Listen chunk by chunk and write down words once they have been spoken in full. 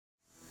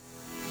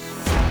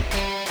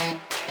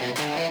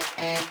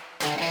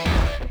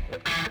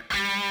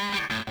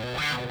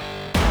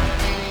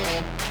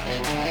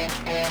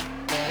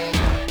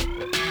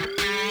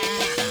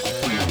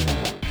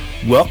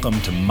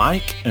Welcome to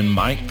Mike and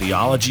Mike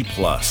Theology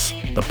Plus,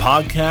 the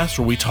podcast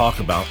where we talk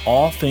about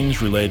all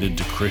things related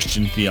to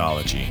Christian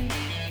theology.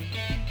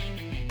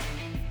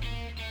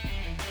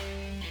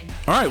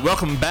 All right,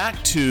 welcome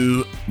back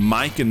to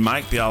Mike and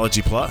Mike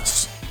Theology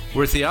Plus,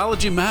 where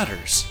theology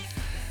matters.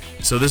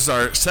 So this is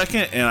our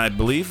second and I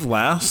believe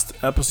last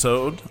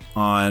episode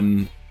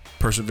on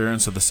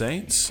perseverance of the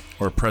saints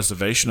or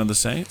preservation of the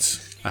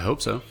saints. I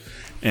hope so.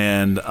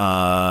 And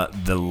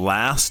the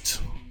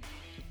last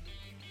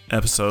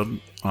episode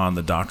on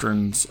the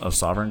doctrines of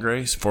sovereign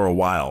grace for a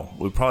while.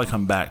 We'll probably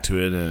come back to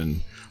it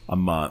in a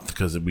month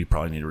because we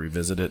probably need to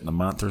revisit it in a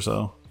month or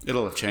so.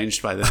 It'll have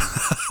changed by then.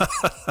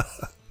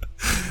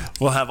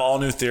 We'll have all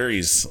new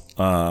theories,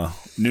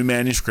 new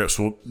manuscripts.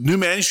 New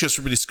manuscripts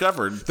will be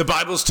discovered. The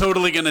Bible's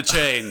totally going to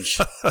change.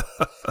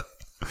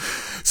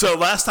 So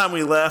last time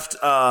we left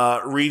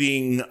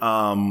reading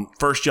 1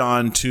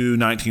 John 2,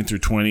 19 through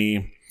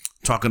 20,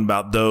 talking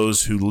about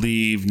those who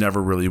leave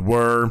never really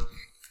were.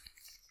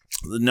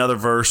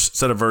 Another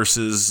set of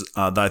verses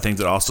that I think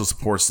that also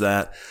supports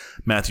that,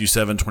 Matthew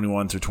 7,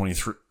 21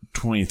 through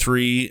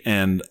 23.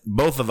 And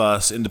both of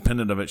us,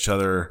 independent of each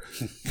other,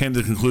 came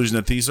to the conclusion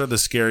that these are the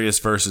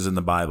scariest verses in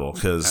the Bible.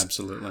 Because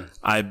absolutely,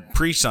 I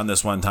preached on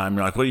this one time.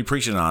 You're like, what are you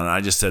preaching on? And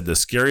I just said the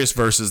scariest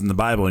verses in the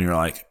Bible. And you're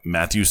like,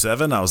 Matthew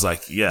 7? I was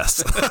like,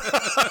 yes.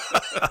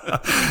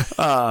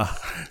 But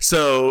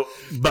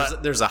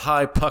there's a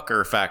high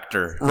pucker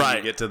factor when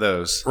you get to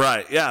those.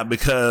 Right. Yeah.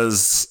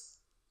 Because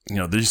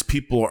these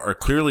people are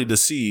clearly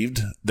deceived.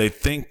 They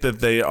think that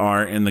they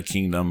are in the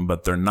kingdom,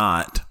 but they're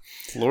not.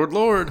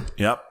 Lord.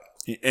 Yep.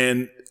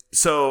 And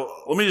so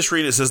let me just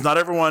read it. It says, "Not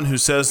everyone who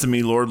says to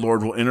me, Lord,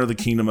 Lord, will enter the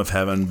kingdom of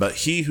heaven, but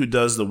he who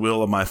does the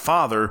will of my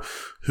Father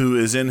who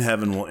is in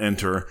heaven will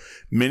enter.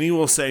 Many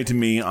will say to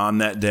me on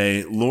that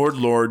day, Lord,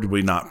 Lord, did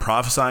we not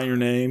prophesy in your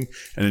name,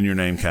 and in your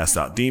name cast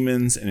out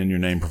demons, and in your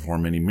name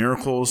perform many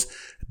miracles?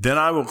 Then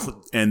I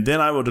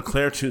will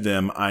declare to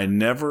them, I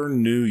never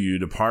knew you.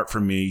 Depart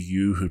from me,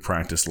 you who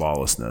practice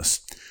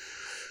lawlessness."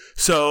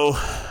 So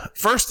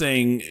first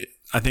thing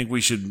I think we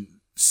should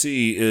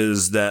see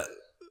is that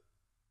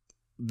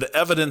the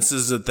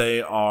evidences that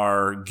they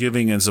are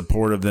giving in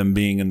support of them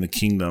being in the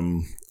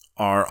kingdom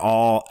are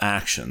all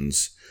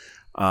actions.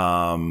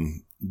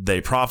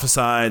 They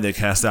prophesy, they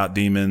cast out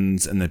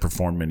demons, and they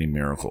perform many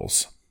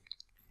miracles.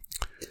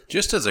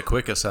 Just as a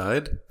quick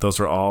aside, those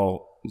are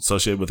all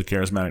associated with the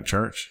charismatic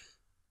church?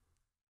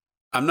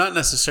 I'm not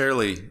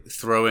necessarily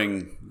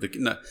throwing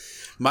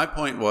my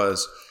point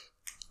was,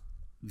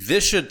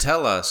 this should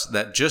tell us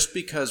that just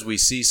because we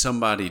see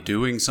somebody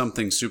doing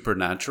something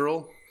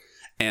supernatural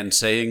and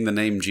saying the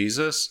name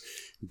Jesus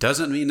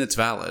doesn't mean it's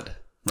valid,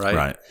 right?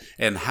 Right.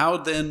 And how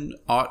then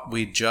ought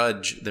we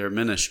judge their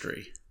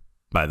ministry?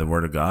 By the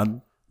word of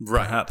God?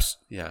 Right. Perhaps.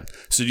 Yeah.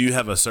 So do you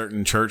have a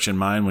certain church in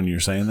mind when you're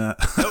saying that?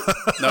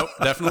 Nope,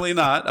 definitely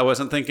not. I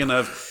wasn't thinking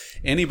of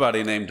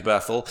anybody named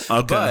Bethel.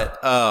 Okay. But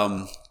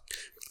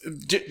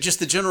just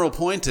the general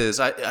point is,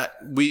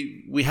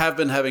 we have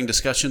been having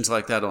discussions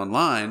like that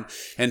online,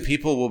 and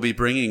people will be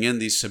bringing in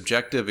these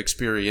subjective,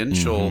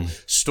 experiential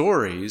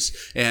stories.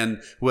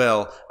 And,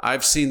 well,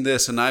 I've seen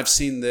this and I've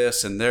seen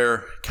this, and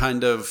they're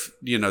kind of,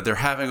 they're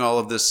having all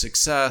of this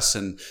success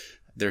and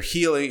they're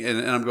healing.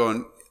 And I'm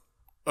going,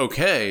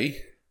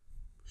 okay.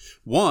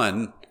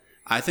 One,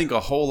 I think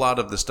a whole lot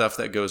of the stuff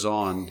that goes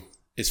on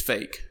is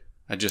fake.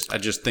 I just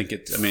think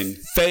it's,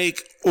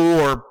 fake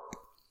or,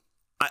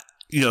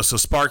 so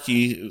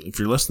Sparky, if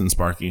you're listening,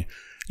 Sparky,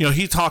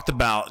 he talked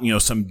about,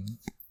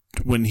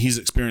 when he's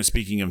experienced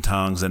speaking of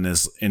tongues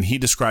and he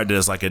described it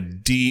as like a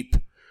deep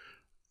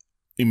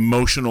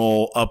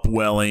emotional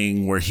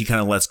upwelling where he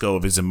kind of lets go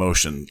of his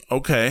emotion.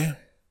 Okay.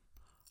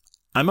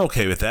 I'm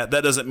okay with that.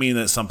 That doesn't mean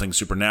that something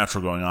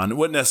supernatural going on. It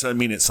wouldn't necessarily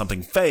mean it's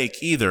something fake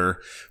either.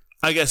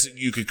 I guess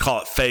you could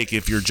call it fake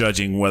if you're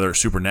judging whether it's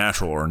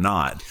supernatural or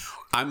not.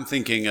 I'm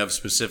thinking of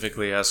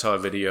specifically, I saw a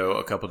video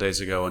a couple days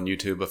ago on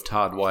YouTube of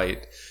Todd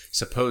White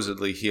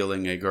supposedly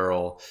healing a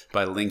girl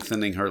by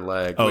lengthening her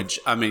leg, which,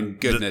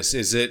 goodness,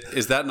 is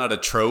that not a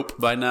trope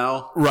by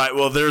now? Right.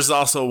 Well, there's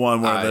also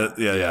one where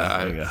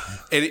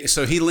and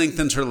so he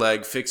lengthens her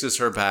leg, fixes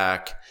her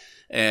back,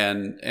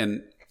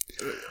 and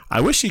I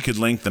wish he could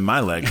lengthen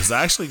my leg, because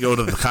I actually go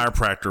to the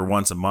chiropractor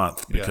once a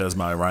month because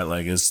my right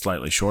leg is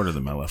slightly shorter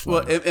than my left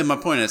leg. Well, and my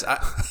point is,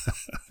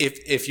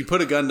 if you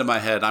put a gun to my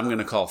head, I'm going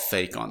to call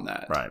fake on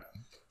that. Right.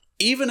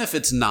 Even if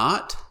it's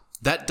not,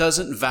 that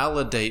doesn't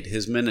validate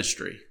his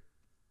ministry.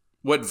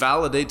 What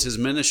validates his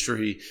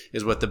ministry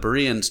is what the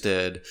Bereans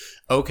did.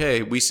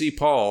 Okay, we see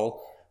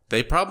Paul.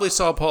 They probably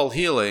saw Paul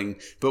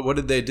healing, but what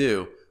did they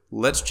do?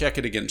 Let's check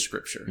it against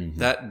Scripture.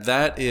 Mm-hmm.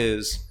 That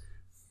is...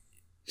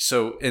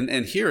 So,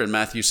 and here in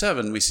Matthew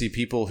 7, we see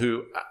people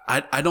who,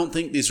 I don't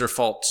think these are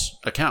false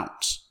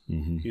accounts.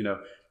 Mm-hmm.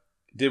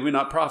 Did we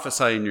not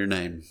prophesy in your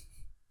name?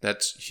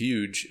 That's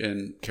huge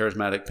in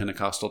charismatic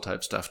Pentecostal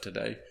type stuff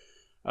today.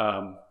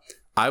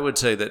 I would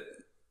say that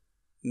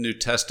New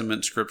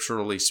Testament,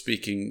 scripturally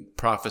speaking,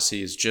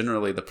 prophecy is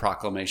generally the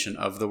proclamation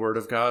of the Word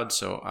of God.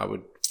 So I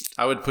would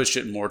I would push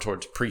it more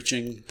towards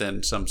preaching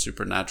than some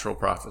supernatural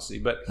prophecy.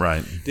 But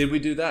Right. did we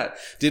do that?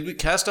 Did we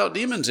cast out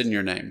demons in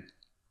your name?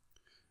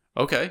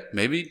 Okay,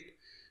 maybe,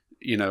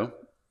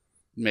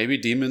 maybe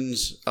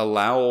demons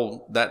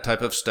allow that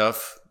type of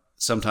stuff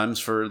sometimes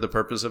for the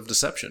purpose of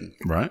deception.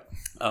 Right.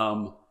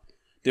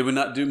 Did we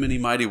not do many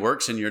mighty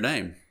works in your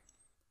name?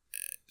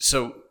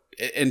 So,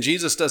 and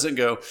Jesus doesn't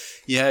go,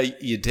 yeah,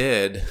 you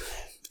did,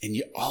 and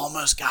you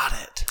almost got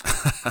it.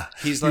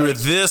 He's You were like,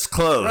 this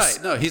close.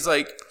 right. No, he's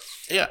like,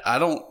 yeah,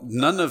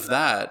 none of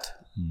that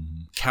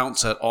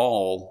counts at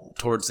all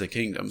towards the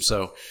kingdom.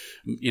 So,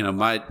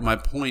 my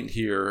point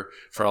here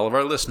for all of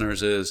our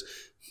listeners is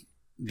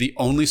the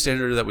only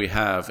standard that we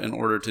have in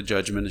order to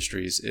judge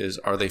ministries is,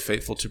 are they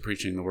faithful to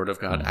preaching the word of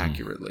God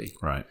accurately?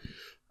 Right.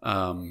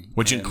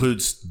 Which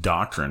includes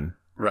doctrine.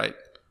 Right.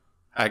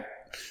 I'm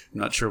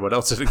not sure what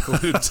else it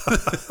includes.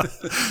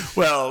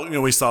 Well,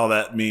 we saw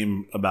that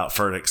meme about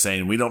Furtick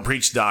saying, we don't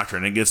preach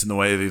doctrine. It gets in the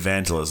way of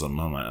evangelism.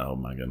 I'm like, oh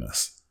my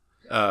goodness.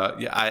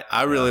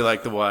 I really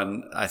like the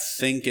one. I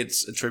think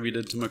it's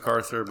attributed to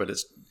MacArthur, but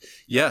it's,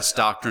 yes,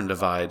 doctrine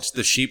divides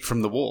the sheep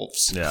from the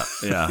wolves. Yeah.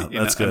 Yeah.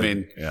 That's good. I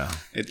mean, yeah.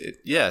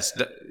 Yes,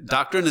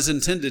 doctrine is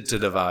intended to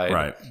divide.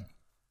 Right.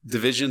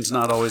 Division's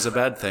not always a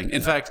bad thing.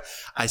 In fact,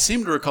 I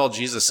seem to recall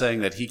Jesus saying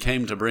that he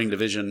came to bring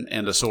division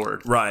and a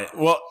sword. Right.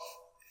 Well,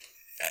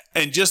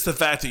 and just the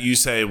fact that you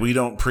say we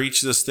don't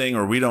preach this thing,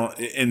 or we don't,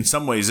 in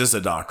some ways, is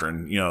a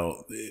doctrine,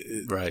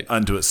 right,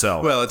 unto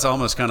itself. Well, it's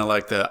almost kind of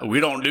like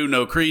we don't do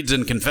no creeds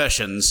and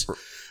confessions.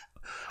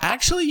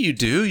 Actually, you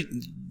do.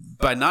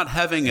 By not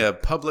having a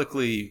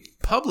publicly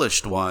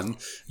published one,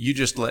 you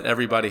just let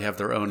everybody have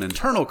their own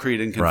internal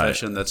creed and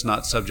confession that's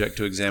not subject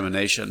to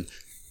examination.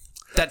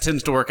 That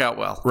tends to work out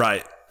well.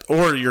 Right.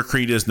 Or your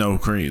creed is no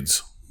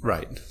creeds.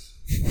 Right.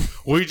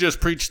 We just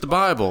preach the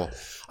Bible.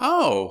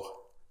 Oh,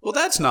 well,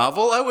 that's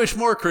novel. I wish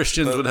more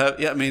Christians would have.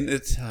 Yeah, I mean,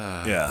 it's.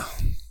 Yeah.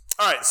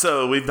 All right.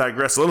 So we've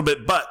digressed a little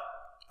bit, but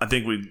I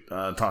think we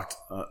talked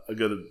a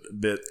good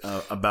bit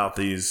about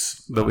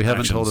these. But we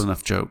haven't told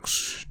enough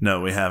jokes.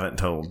 No, we haven't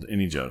told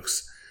any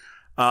jokes.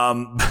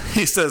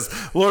 He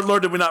says, Lord,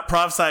 Lord, did we not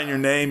prophesy in your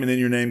name, and in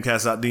your name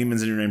cast out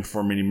demons, in your name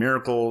perform many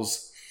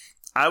miracles?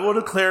 I will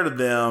declare to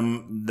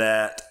them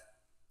that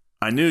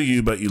I knew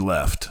you, but you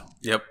left.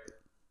 Yep.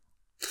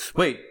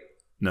 Wait.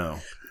 No.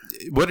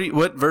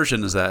 What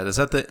version is that? Is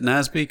that the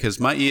NASB?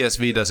 Because my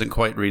ESV doesn't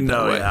quite read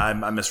that way. No,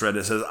 I misread it.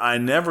 It says, I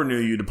never knew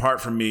you.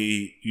 Depart from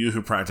me, you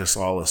who practice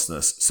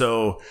lawlessness.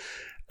 So,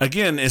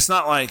 again, it's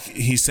not like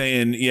he's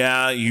saying,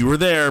 yeah, you were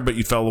there, but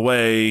you fell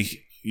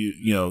away.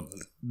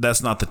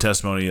 That's not the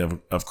testimony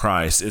of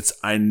Christ. It's,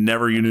 I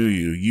never knew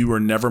you. You were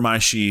never my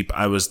sheep.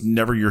 I was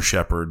never your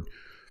shepherd.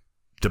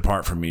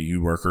 Depart from me,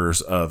 you workers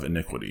of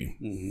iniquity.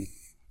 Mm-hmm.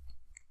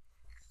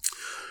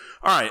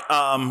 All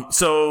right.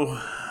 So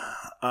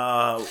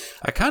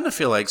I kind of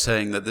feel like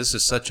saying that this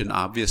is such an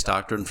obvious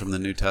doctrine from the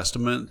New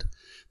Testament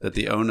that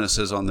the onus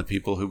is on the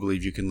people who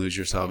believe you can lose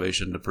your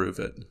salvation to prove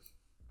it.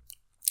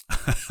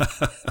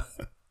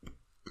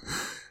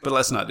 But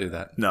let's not do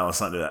that. No,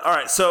 let's not do that. All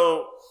right.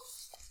 So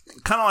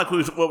kind of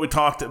like what we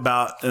talked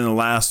about in the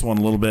last one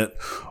a little bit,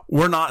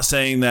 we're not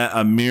saying that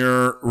a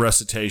mere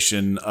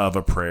recitation of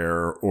a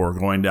prayer or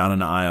going down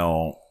an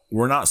aisle,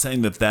 we're not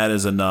saying that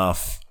is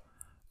enough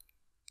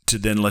to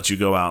then let you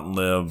go out and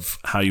live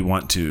how you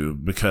want to,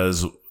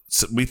 because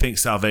we think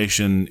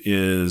salvation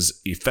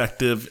is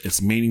effective, it's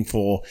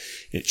meaningful,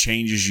 it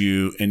changes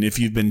you. And if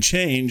you've been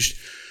changed,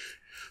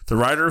 the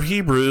writer of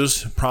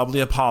Hebrews, probably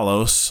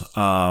Apollos,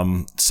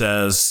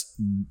 says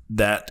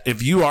that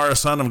if you are a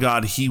son of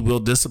God, he will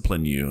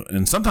discipline you.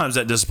 And sometimes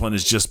that discipline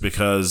is just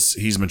because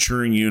he's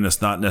maturing you, and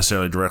it's not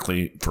necessarily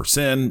directly for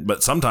sin,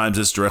 but sometimes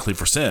it's directly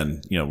for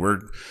sin.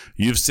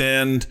 You've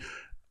sinned.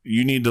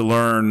 You need to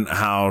learn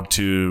how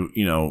to,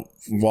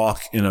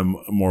 walk in a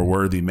more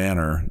worthy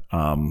manner.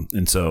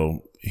 And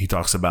so he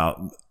talks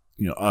about,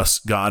 us,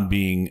 God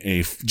being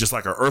just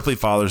like our earthly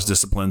fathers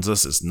disciplines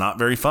us. It's not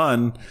very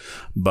fun,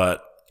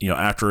 but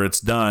after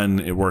it's done,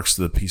 it works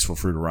the peaceful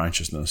fruit of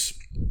righteousness.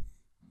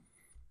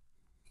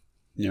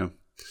 Yeah.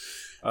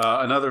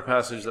 Another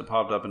passage that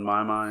popped up in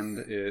my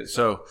mind is,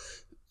 so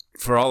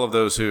for all of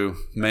those who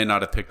may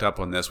not have picked up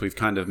on this, we've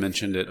kind of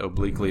mentioned it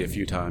obliquely a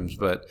few times,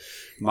 but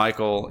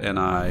Michael and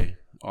I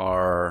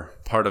are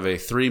part of a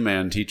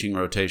 3-man teaching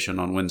rotation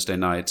on Wednesday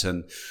nights,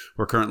 and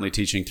we're currently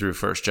teaching through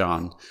 1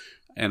 John.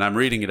 And I'm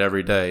reading it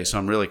every day, so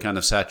I'm really kind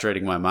of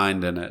saturating my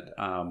mind in it.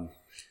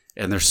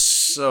 And there's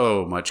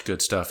so much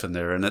good stuff in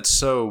there, and it's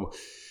so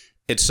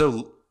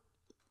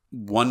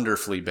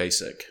wonderfully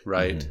basic,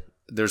 right? Mm-hmm.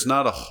 There's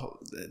not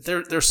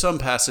there's some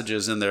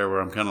passages in there where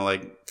I'm kind of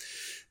like,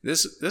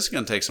 this is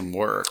going to take some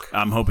work.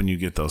 I'm hoping you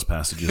get those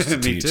passages to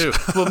me teach. Too.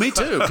 Well, me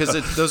too,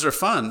 because those are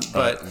fun.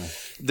 But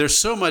there's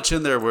so much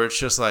in there where it's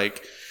just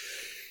like,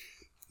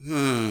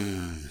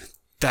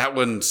 that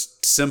one's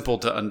simple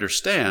to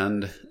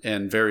understand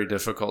and very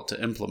difficult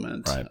to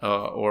implement. Right.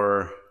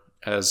 Or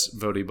as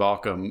Vodi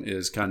Balcom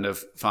is kind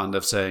of fond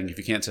of saying, if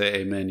you can't say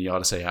amen, you ought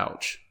to say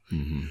ouch.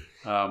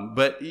 Mm-hmm.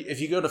 But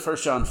if you go to 1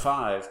 John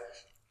 5,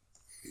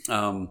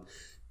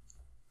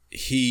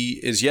 he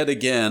is yet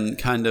again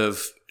kind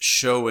of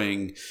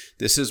showing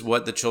this is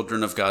what the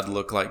children of God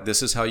look like.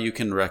 This is how you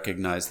can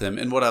recognize them.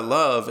 And what I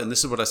love, and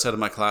this is what I said in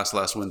my class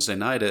last Wednesday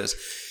night, is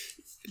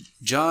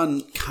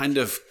John kind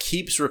of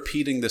keeps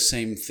repeating the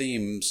same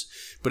themes,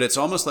 but it's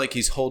almost like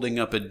he's holding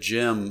up a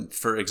gem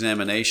for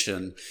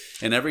examination.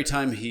 And every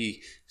time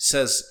he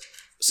says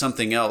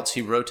something else,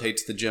 he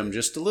rotates the gem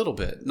just a little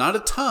bit, not a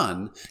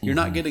ton. You're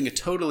not getting a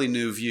totally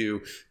new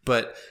view,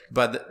 but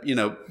by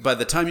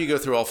the time you go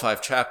through all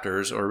 5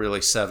 chapters, or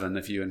really 7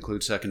 if you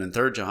include 2nd and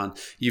 3rd John,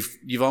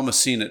 you've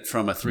almost seen it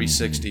from a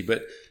 360.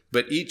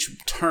 But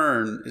each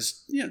turn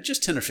is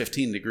just 10 or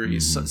 15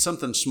 degrees,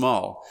 something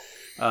small.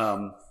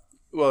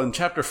 Well, in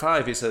chapter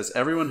 5, he says,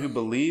 everyone who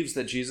believes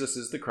that Jesus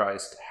is the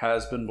Christ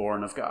has been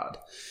born of God.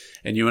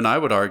 And you and I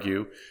would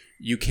argue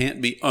you can't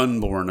be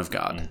unborn of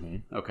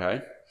God.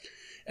 Okay?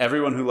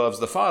 Everyone who loves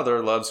the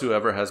Father loves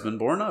whoever has been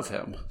born of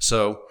him.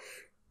 So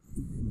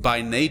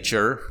by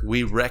nature,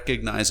 we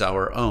recognize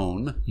our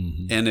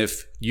own. And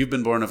if you've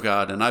been born of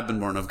God and I've been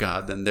born of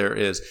God, then there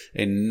is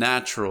a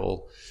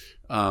natural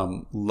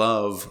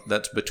love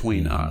that's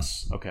between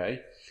us.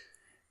 Okay?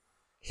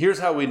 Here's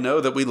how we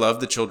know that we love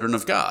the children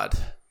of God.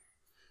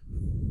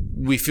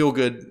 We feel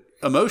good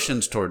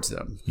emotions towards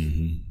them.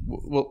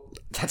 Well,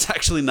 that's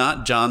actually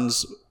not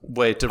John's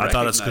way to recognize it. I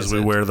thought it's because we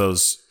wear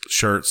those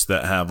shirts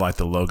that have like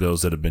the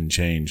logos that have been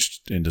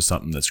changed into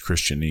something that's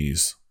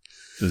Christianese.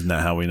 Isn't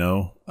that how we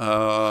know?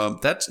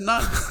 That's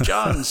not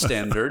John's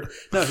standard.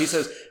 No, he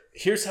says,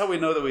 here's how we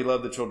know that we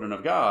love the children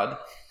of God,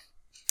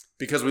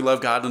 because we love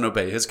God and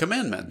obey his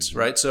commandments,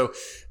 right? So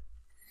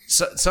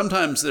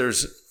sometimes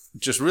there's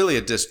just really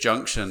a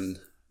disjunction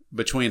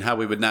between how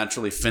we would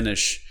naturally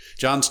finish.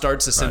 John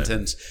starts a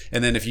sentence,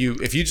 and then if you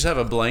just have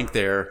a blank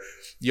there,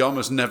 you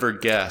almost never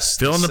guess.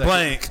 Fill in the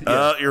blank.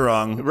 You're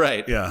wrong.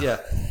 Right.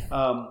 Yeah.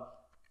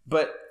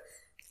 But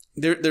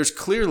there's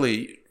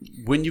clearly,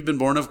 when you've been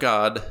born of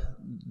God,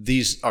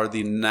 these are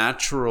the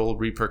natural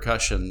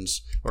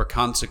repercussions or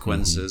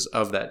consequences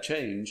of that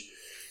change.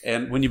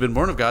 And when you've been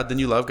born of God, then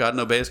you love God and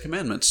obey his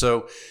commandments.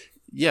 So,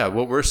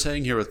 what we're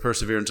saying here with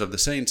Perseverance of the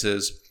Saints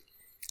is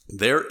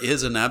there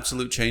is an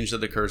absolute change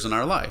that occurs in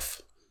our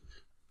life.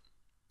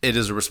 It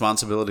is a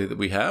responsibility that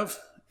we have,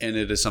 and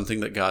it is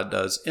something that God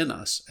does in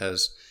us.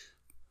 As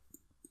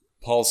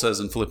Paul says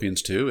in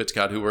Philippians 2, it's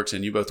God who works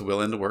in you both to will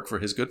and to work for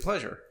his good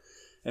pleasure.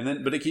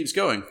 But it keeps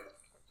going.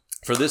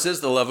 For this is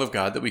the love of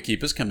God, that we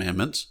keep his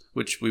commandments,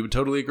 which we would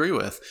totally agree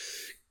with.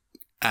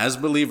 As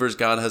believers,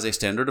 God has a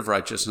standard of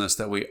righteousness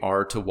that we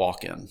are to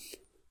walk in.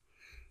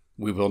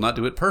 We will not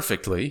do it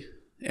perfectly,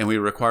 and we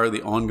require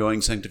the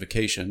ongoing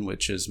sanctification,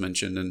 which is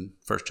mentioned in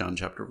 1 John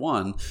chapter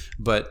 1,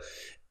 but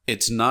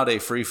it's not a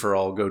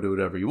free-for-all, go do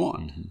whatever you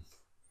want.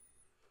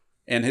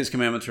 And his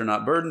commandments are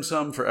not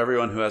burdensome, for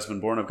everyone who has been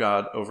born of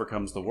God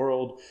overcomes the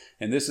world,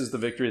 and this is the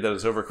victory that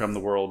has overcome the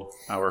world,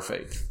 our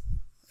faith.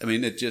 I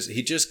mean,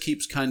 he just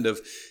keeps kind of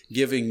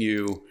giving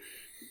you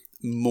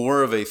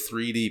more of a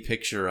 3D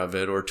picture of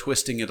it, or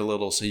twisting it a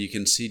little so you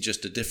can see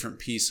just a different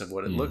piece of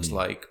what it looks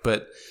like.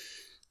 But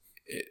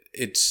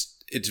it's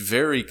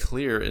very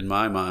clear in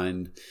my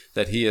mind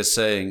that he is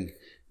saying,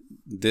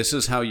 this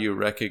is how you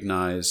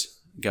recognize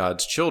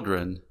God's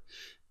children.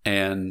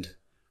 And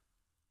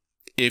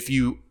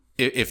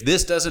if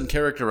this doesn't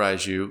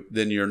characterize you,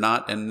 then you're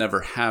not and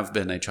never have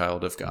been a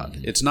child of God.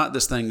 It's not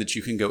this thing that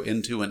you can go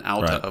into and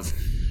out of,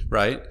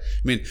 right?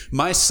 I mean,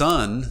 my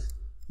sons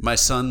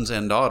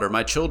and daughter,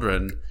 my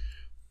children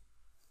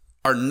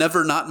are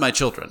never not my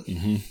children.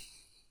 And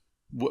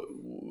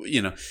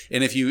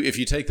if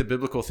you take the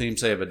biblical theme,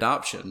 say, of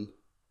adoption,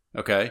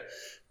 okay,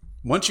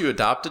 once you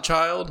adopt a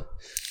child,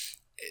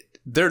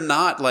 they're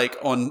not like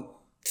on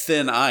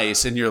thin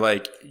ice and you're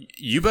like,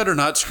 you better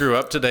not screw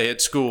up today at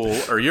school,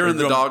 or you're in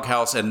the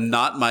doghouse and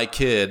not my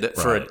kid.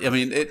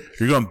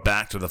 You're going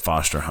back to the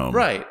foster home.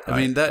 Right. I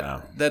mean,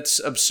 that's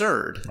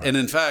absurd. Right. And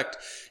in fact,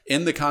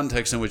 in the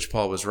context in which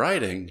Paul was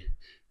writing,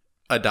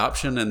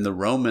 adoption in the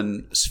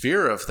Roman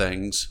sphere of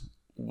things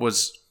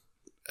was,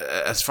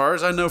 as far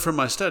as I know from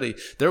my study,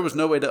 there was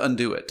no way to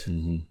undo it.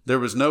 There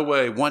was no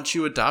way. Once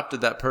you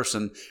adopted that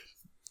person,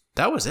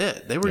 that was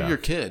it. They were your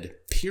kid,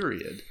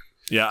 period.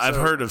 Yeah, I've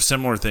heard of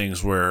similar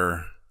things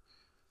where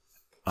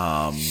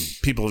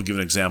people have given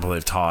an example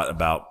they've taught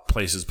about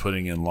places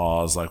putting in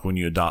laws like when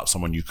you adopt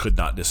someone, you could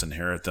not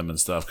disinherit them and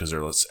stuff because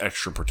there's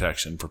extra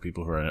protection for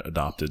people who are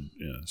adopted.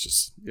 It's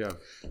just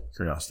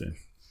curiosity.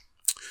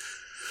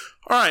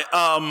 All right.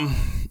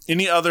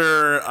 Any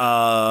other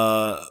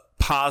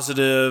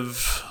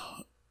positive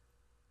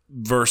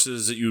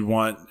verses that you'd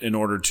want in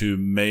order to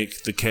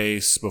make the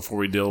case before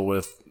we deal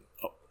with?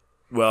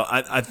 Well,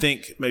 I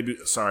think maybe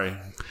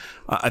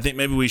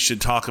we should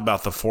talk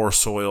about the 4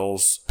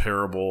 soils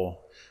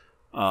parable.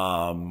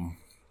 I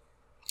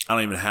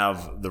don't even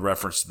have the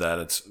reference to that.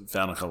 It's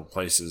found in a couple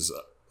places.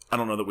 I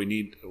don't know that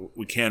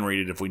we can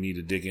read it if we need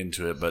to dig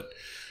into it, but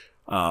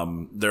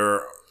there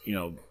are,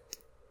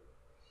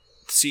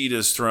 seed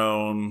is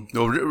thrown.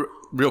 Well,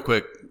 real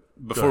quick,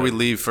 before we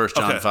leave 1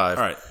 John 5,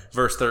 all right.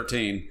 verse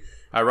 13,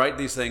 I write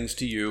these things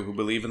to you who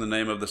believe in the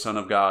name of the Son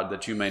of God,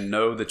 that you may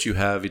know that you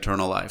have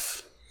eternal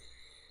life.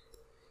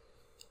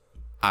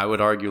 I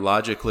would argue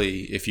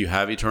logically, if you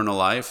have eternal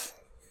life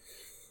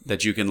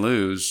that you can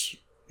lose,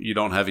 you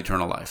don't have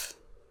eternal life.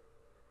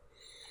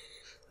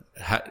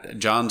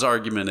 John's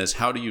argument is,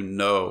 how do you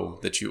know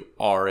that you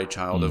are a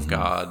child of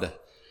God?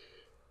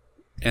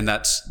 And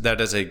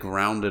that is a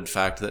grounded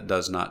fact that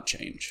does not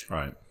change.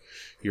 Right.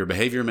 Your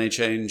behavior may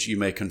change. You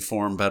may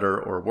conform better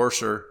or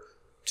worser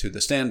to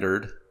the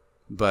standard,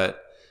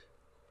 but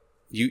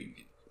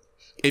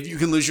if you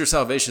can lose your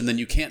salvation, then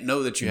you can't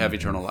know that you have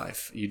eternal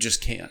life. You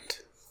just can't.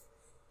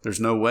 There's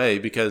no way,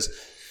 because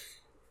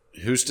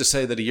who's to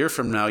say that a year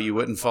from now you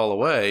wouldn't fall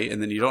away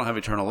and then you don't have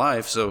eternal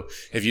life? So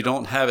if you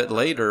don't have it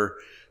later,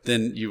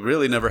 then you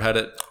really never had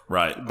it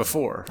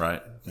before.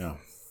 Right. Yeah.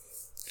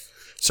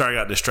 Sorry,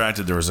 I got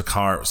distracted. There was a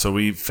car. So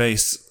we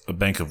face a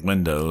bank of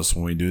windows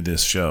when we do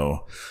this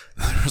show.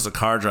 There was a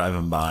car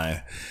driving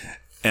by,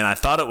 and I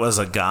thought it was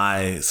a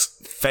guy's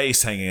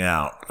face hanging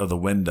out of the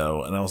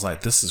window. And I was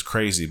like, this is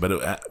crazy.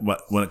 But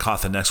when it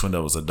caught the next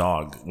window, it was a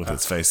dog with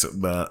its face.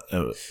 But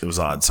it was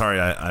odd. Sorry,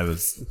 I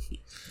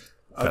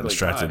got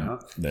distracted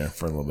there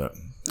for a little bit.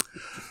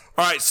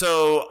 All right,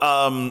 so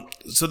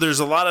there's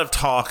a lot of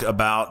talk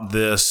about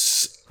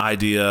this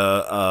idea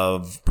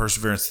of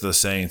perseverance of the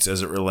saints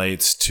as it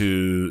relates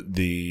to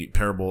the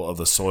parable of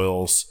the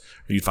soils.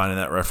 Are you finding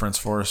that reference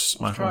for us,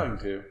 Michael? I'm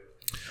trying to.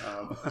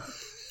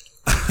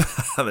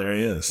 There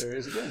he is. There he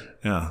is again.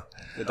 Yeah.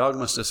 The dog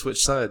must have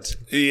switched sides.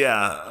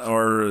 Yeah,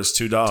 or it was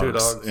two dogs. Two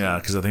dogs. Yeah,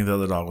 because I think the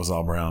other dog was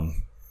all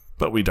brown.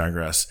 But we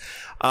digress.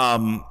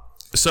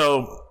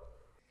 So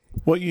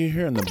what you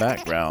hear in the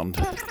background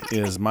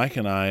is Mike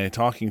and I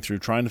talking through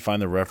trying to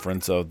find the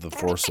reference of the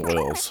four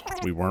soils.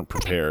 We weren't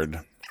prepared.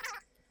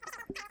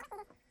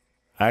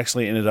 I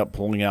actually ended up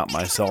pulling out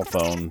my cell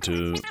phone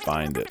to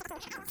find it.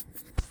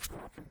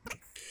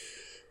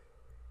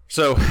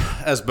 So,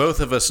 as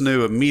both of us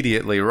knew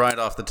immediately right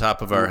off the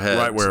top of our heads.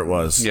 Right where it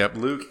was. Yep,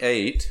 Luke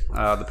 8,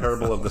 the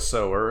parable of the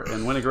sower.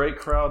 And when a great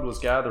crowd was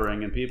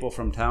gathering and people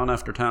from town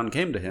after town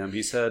came to him,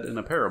 he said in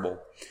a parable,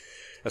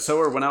 a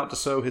sower went out to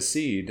sow his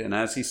seed, and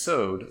as he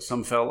sowed,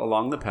 some fell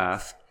along the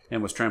path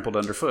and was trampled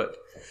underfoot.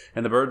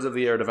 And the birds of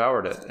the air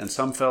devoured it. And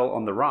some fell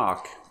on the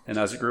rock, and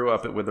as it grew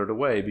up, it withered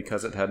away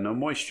because it had no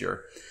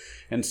moisture.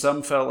 And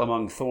some fell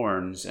among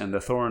thorns, and the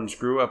thorns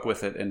grew up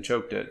with it and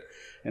choked it.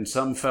 And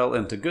some fell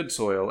into good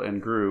soil and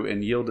grew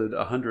and yielded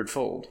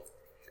 100-fold.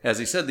 As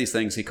he said these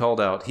things, he called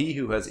out, "He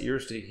who has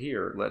ears to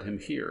hear, let him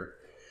hear."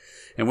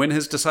 And when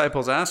his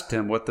disciples asked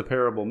him what the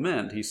parable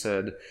meant, he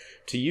said,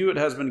 "To you it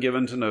has been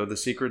given to know the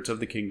secrets of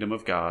the kingdom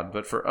of God,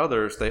 but for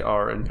others they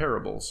are in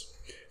parables,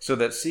 so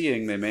that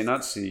seeing they may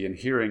not see, and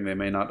hearing they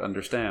may not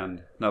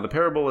understand. Now the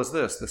parable is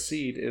this: the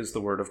seed is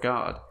the word of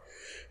God.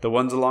 The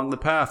ones along the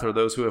path are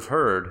those who have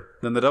heard.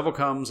 Then the devil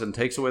comes and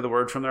takes away the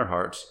word from their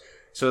hearts,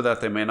 so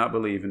that they may not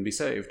believe and be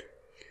saved.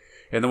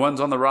 And the ones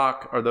on the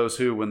rock are those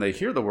who, when they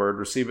hear the word,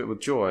 receive it with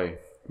joy.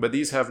 But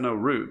these have no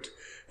root.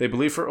 They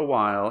believe for a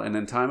while, and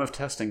in time of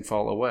testing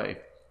fall away.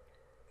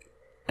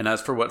 And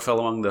as for what fell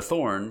among the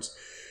thorns,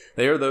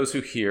 they are those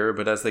who hear,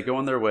 but as they go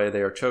on their way,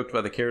 they are choked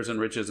by the cares and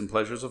riches and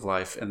pleasures of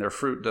life, and their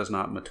fruit does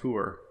not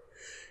mature.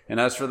 And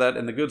as for that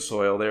in the good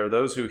soil, they are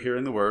those who,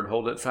 hearing the word,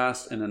 hold it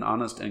fast in an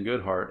honest and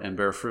good heart, and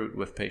bear fruit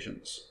with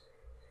patience."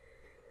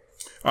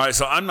 All right,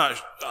 so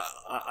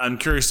I'm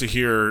curious to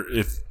hear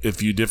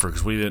if you differ,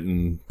 because we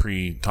didn't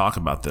pre-talk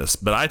about this,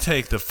 but I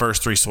take the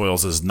first three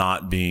soils as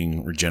not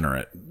being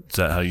regenerate. Is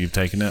that how you've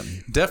taken it?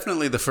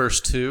 Definitely the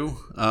first two.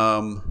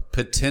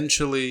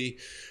 Potentially,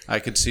 I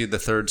could see the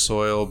third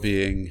soil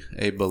being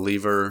a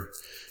believer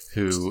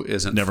who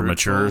isn't never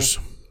fruitful. matures.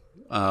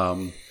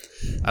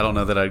 I don't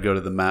know that I'd go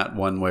to the mat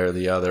one way or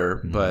the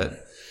other,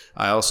 but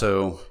I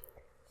also...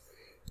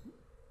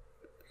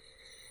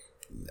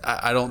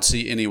 I don't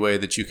see any way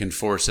that you can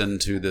force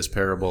into this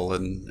parable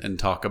and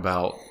talk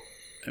about...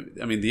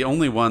 I mean, the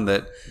only one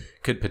that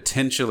could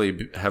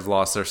potentially have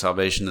lost their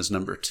salvation is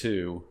number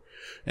 2.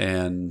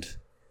 And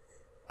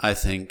I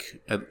think,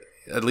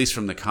 at least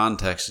from the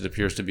context, it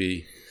appears to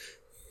be,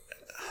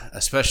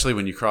 especially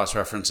when you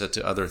cross-reference it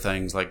to other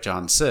things like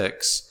John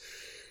 6,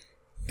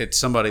 it's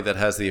somebody that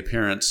has the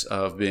appearance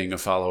of being a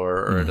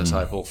follower or a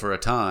disciple for a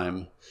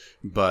time,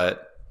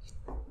 but...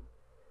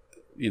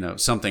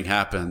 something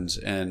happens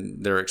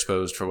and they're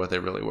exposed for what they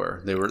really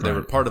were. They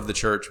were part of the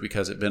church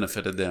because it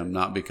benefited them,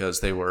 not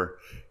because they were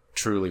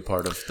truly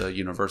part of the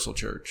universal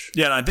church.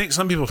 Yeah, and I think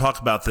some people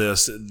talk about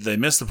this. They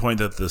miss the point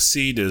that the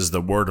seed is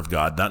the word of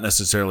God, not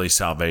necessarily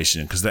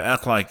salvation, because they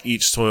act like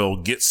each soil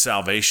gets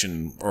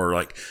salvation, or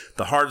like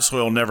the hard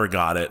soil never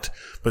got it,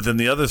 but then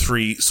the other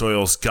 3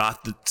 soils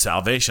got the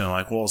salvation. I'm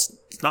like, well,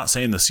 it's not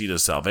saying the seed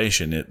is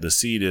salvation. The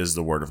seed is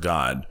the word of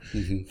God.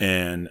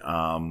 And,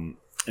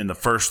 in the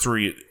first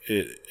 3,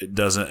 it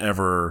doesn't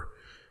ever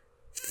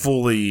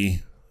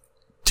fully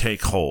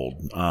take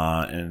hold.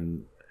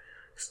 And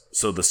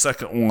so the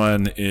second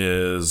one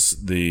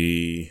is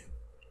the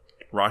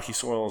rocky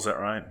soil. Is that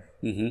right?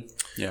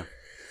 Yeah.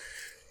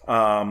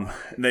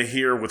 They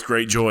hear with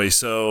great joy.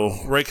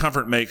 So Ray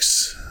Comfort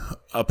makes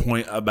a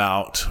point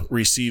about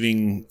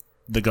receiving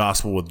the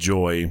gospel with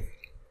joy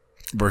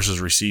versus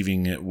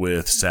receiving it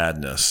with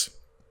sadness.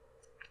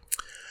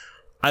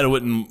 I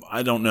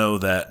don't know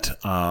that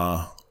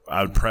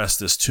I would press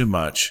this too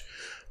much,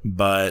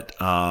 but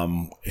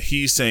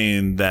he's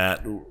saying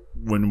that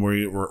when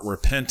we're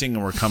repenting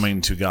and we're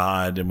coming to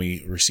God and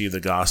we receive the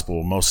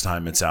gospel, most of the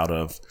time it's out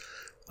of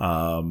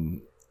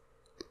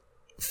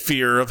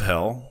fear of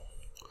hell,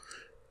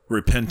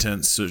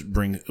 repentance,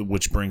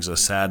 which brings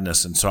us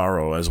sadness and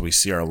sorrow as we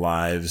see our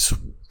lives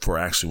for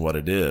actually what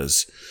it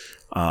is,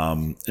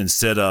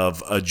 instead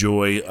of a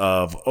joy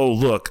of, oh,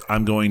 look,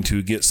 I'm going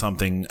to get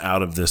something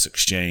out of this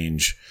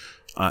exchange.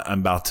 I'm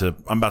about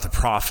to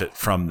profit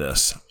from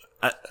this.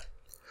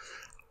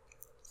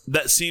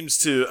 That seems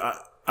to,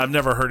 I've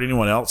never heard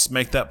anyone else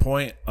make that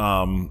point,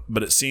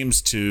 but it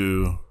seems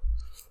to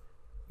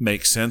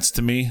make sense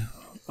to me.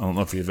 I don't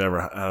know if you've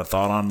ever had a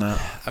thought on that.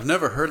 I've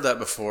never heard that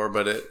before,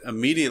 but it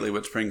immediately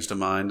what springs to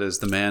mind is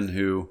the man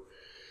who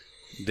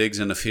digs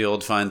in a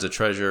field, finds a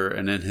treasure,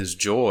 and in his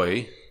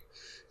joy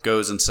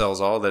goes and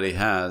sells all that he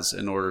has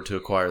in order to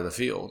acquire the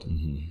field.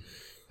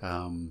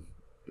 Mm-hmm.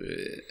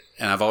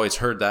 And I've always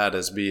heard that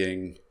as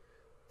being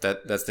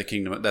that's the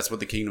kingdom. That's what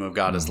the kingdom of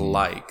God is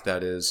like.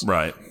 That is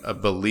right. A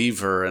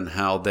believer and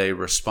how they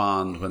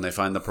respond when they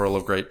find the pearl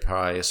of great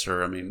price,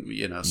 or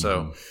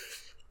so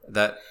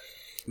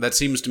that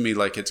seems to me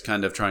like it's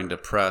kind of trying to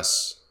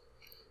press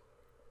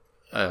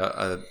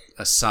a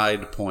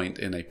side point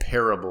in a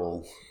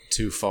parable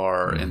too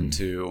far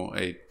into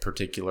a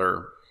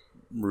particular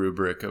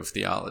rubric of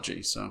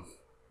theology. So,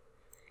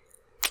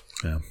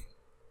 yeah,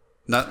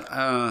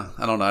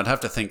 I don't know. I'd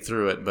have to think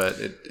through it, but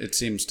it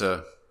seems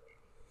to.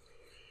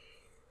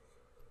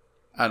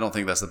 I don't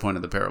think that's the point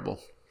of the parable.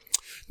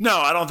 No,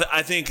 I don't.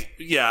 I think,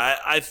 yeah,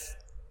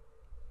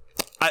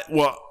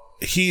 well,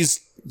 let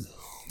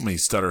me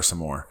stutter some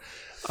more.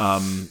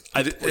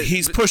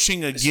 He's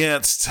pushing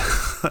against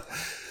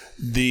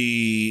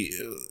the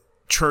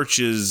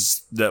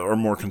churches that are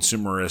more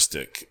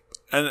consumeristic,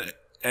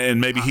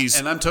 and maybe he's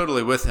and I'm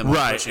totally with him,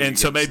 right. And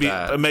so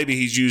maybe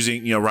he's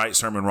using right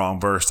sermon, wrong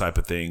verse type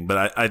of thing.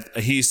 But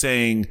he's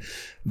saying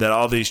that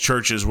all these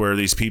churches where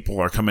these people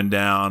are coming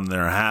down,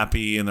 they're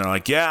happy, and they're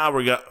like, yeah,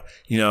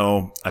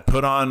 I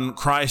put on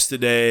Christ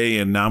today,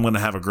 and now I'm going to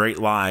have a great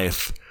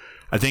life.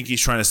 I think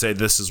he's trying to say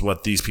this is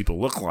what these people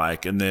look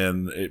like, and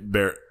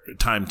then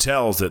time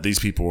tells that these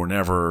people were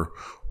never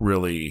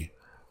really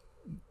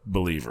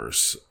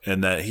believers,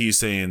 and that he's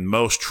saying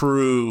most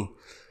true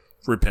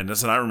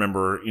repentance. And I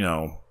remember,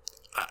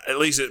 at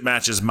least it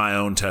matches my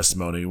own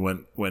testimony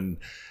when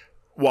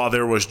while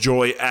there was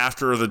joy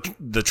after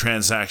the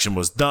transaction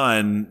was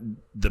done,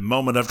 the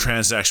moment of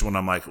transaction when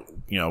I'm like,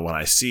 when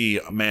I see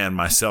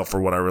myself for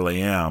what I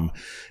really am,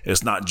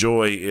 it's not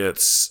joy,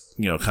 it's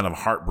kind of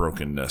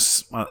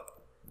heartbrokenness.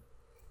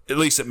 At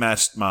least it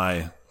matched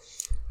my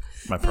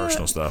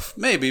personal stuff.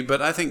 Maybe,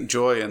 but I think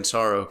joy and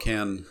sorrow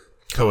can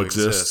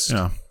coexist.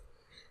 Yeah.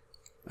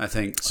 I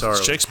think sorrow,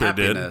 Shakespeare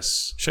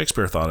happiness. did.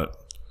 Shakespeare thought it.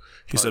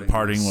 He said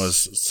parting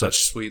was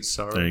such sweet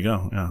sorrow. There you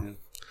go. Yeah.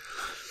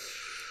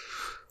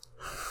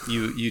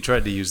 You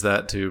tried to use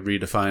that to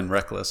redefine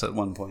reckless at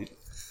one point.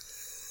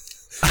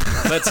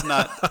 Let's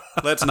not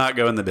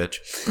go in the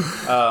ditch.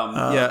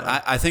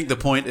 I think the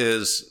point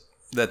is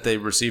that they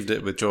received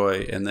it with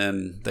joy and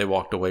then they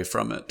walked away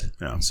from it.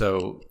 Yeah.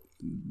 So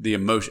the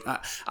emotion,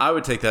 I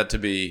would take that to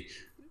be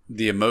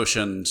the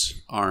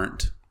emotions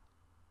aren't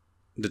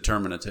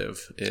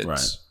determinative.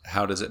 It's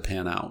how does it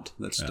pan out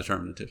that's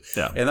determinative.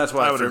 Yeah. And that's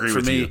why I would agree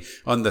with me, you.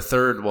 On the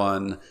third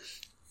one,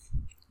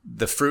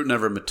 the fruit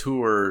never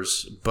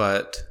matures,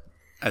 but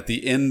at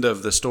the end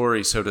of the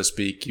story, so to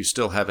speak, you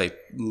still have a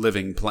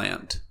living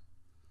plant.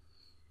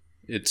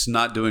 It's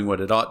not doing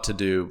what it ought to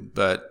do,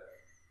 but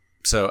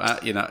so,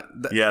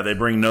 they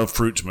bring no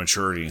fruit to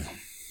maturity.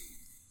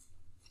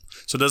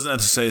 So it doesn't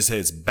necessarily say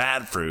it's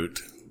bad fruit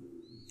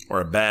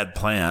or a bad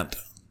plant,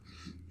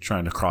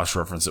 trying to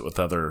cross-reference it with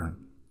other,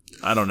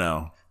 I don't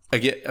know.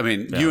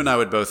 Again, you and I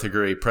would both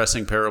agree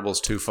pressing parables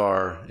too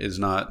far is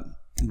not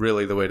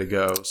really the way to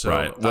go. So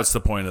right. What's the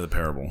point of the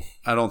parable?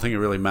 I don't think it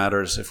really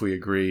matters if we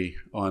agree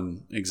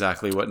on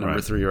exactly what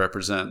number 3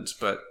 represents.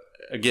 But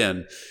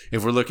again,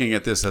 if we're looking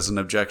at this as an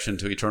objection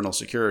to eternal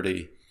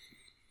security,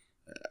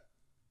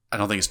 I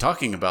don't think it's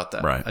talking about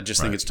that. Right. I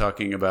just think it's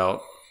talking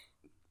about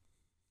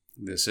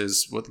this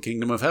is what the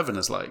kingdom of heaven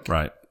is like.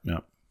 Right. Yeah.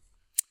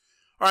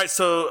 All right.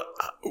 So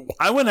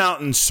I went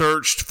out and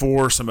searched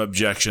for some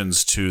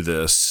objections to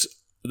this.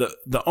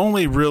 The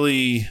only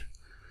really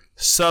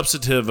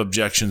substantive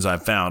objections I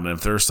found, and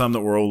if there are some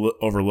that we're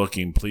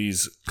overlooking,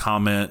 please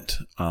comment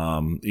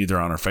either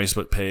on our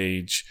Facebook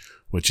page,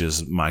 which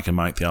is Mike and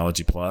Mike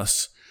Theology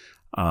Plus,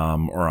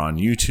 or on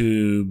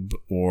YouTube,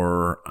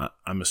 or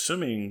I'm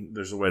assuming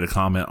there's a way to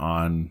comment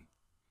on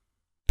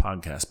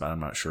podcast, but I'm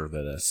not sure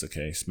that that's the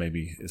case.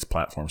 Maybe it's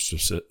platform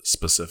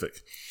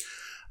specific.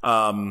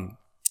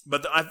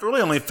 But I've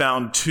really only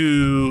found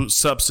 2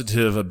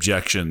 substantive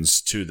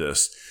objections to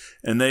this.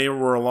 And they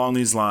were along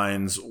these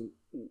lines.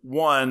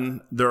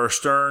 One, there are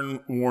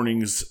stern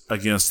warnings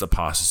against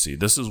apostasy.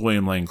 This is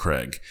William Lane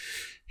Craig.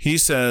 He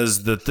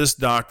says that this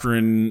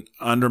doctrine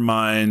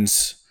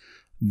undermines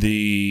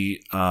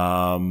the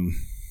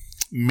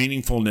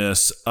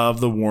meaningfulness of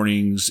the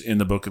warnings in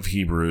the book of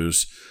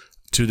Hebrews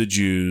to the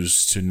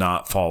Jews to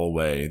not fall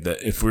away.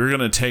 That if we're going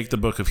to take the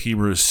book of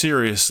Hebrews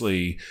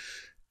seriously,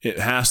 it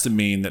has to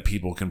mean that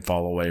people can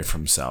fall away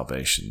from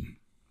salvation.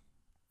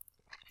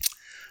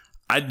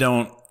 I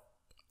don't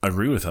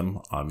agree with him,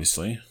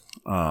 obviously.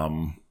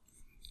 And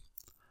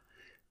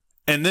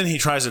then he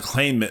tries to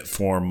claim it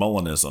for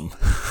Molinism,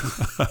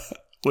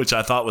 which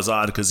I thought was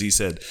odd because he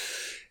said,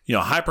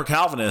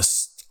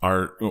 hyper-Calvinists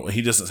are, well,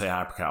 he doesn't say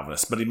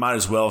hyper-Calvinists, but he might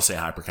as well say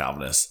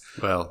hyper-Calvinists.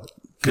 Well,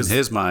 in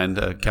his mind,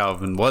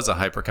 Calvin was a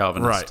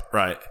hyper-Calvinist.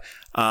 Right.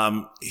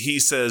 He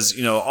says,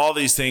 all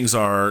these things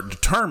are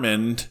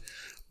determined,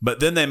 but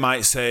then they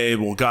might say,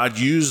 well, God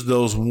used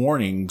those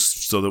warnings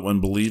so that when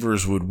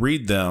believers would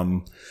read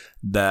them,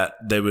 that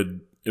it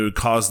would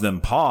cause them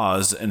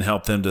pause and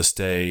help them to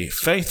stay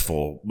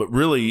faithful. But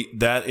really,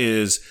 that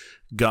is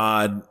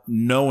God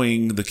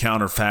knowing the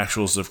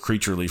counterfactuals of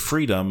creaturely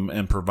freedom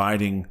and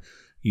providing,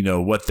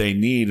 what they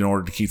need in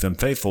order to keep them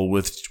faithful,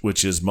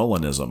 which is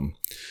Molinism.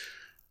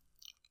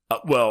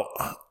 Well,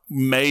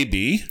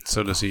 maybe.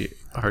 So does he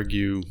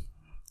argue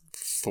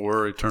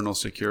for eternal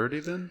security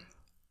then?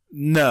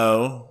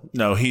 No.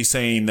 He's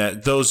saying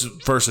that those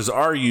verses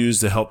are used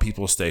to help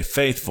people stay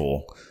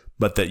faithful,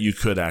 but that you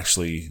could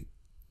actually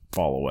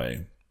fall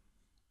away.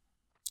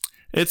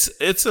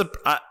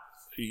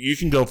 You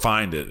can go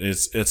find it.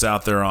 It's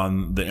out there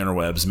on the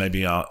interwebs.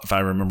 Maybe if I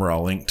remember,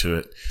 I'll link to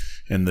it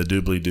in the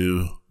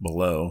doobly-doo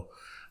below.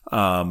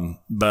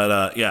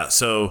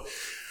 So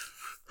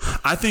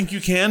I think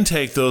you can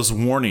take those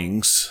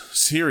warnings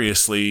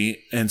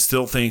seriously and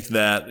still think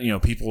that,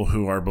 people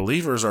who are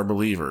believers are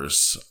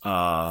believers.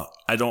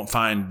 I don't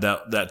find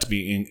that to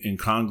be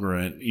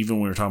incongruent. Even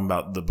when we're talking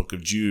about the book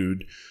of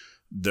Jude,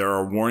 there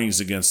are warnings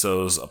against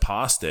those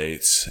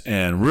apostates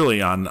and really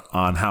on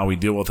how we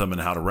deal with them and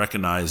how to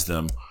recognize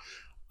them.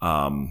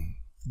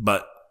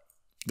 But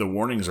the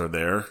warnings are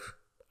there.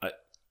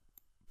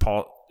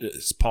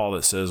 It's Paul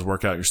that says,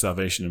 work out your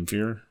salvation in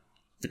fear.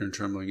 Fear and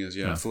trembling is,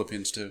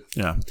 Philippians 2.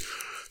 Yeah.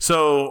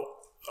 So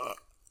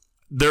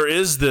there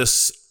is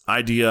this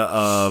idea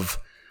of,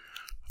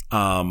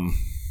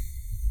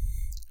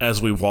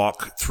 as we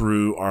walk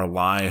through our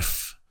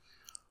life,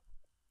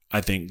 I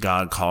think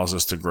God calls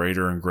us to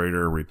greater and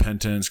greater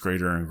repentance,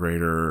 greater and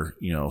greater,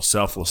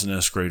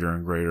 selflessness, greater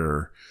and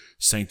greater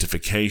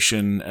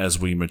sanctification as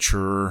we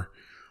mature.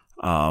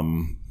 I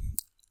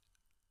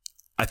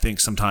think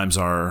sometimes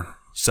our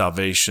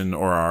salvation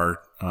or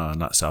our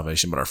not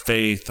salvation, but our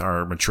faith,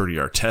 our maturity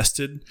are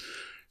tested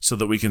so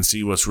that we can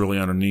see what's really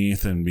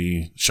underneath and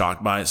be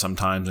shocked by it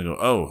sometimes and go,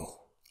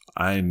 oh,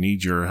 I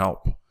need your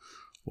help,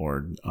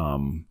 Lord.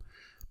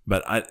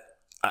 But I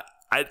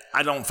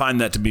don't find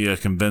that to be a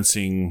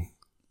convincing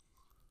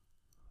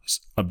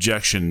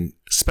objection,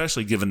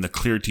 especially given the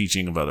clear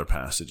teaching of other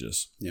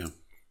passages. Yeah,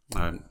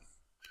 I'm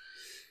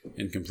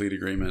in complete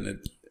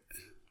agreement.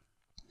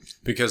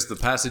 Because the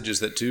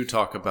passages that do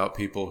talk about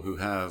people who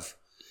have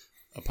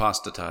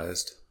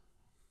apostatized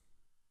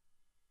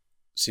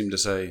seem to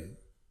say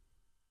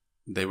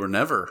they were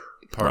never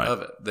part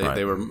of it.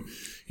 They were,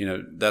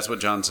 that's what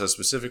John says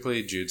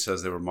specifically. Jude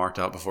says they were marked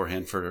out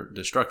beforehand for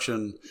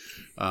destruction.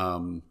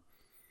 In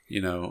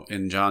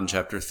John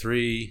chapter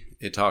 3,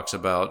 it talks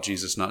about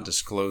Jesus not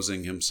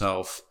disclosing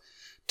himself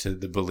to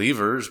the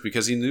believers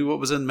because he knew what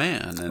was in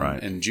man.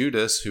 And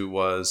Judas, who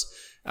was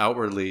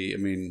outwardly,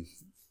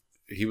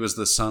 he was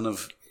the son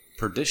of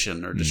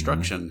perdition or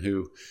destruction,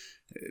 who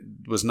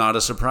was not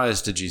a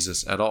surprise to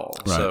Jesus at all.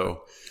 Right.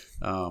 So,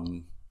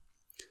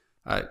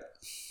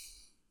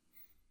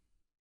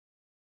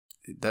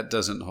 that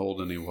doesn't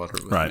hold any water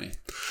with me.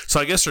 So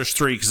I guess there's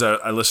three because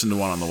I listened to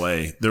one on the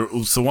way. The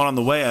one on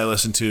the way I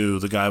listened to,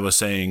 the guy was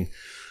saying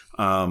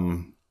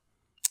that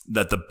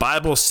the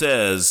Bible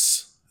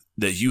says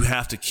that you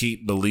have to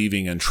keep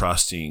believing and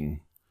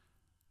trusting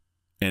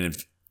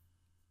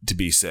to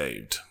be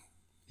saved.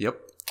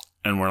 Yep.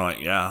 And we're like,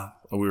 yeah,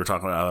 we were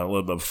talking about that a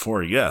little bit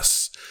before.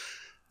 Yes.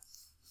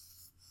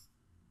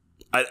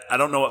 I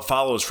don't know what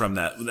follows from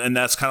that. And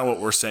that's kind of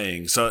what we're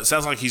saying. So it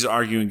sounds like he's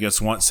arguing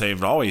against once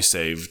saved, always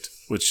saved,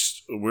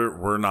 which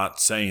we're not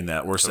saying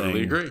that. We're saying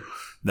agree.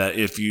 That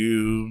if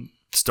you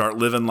start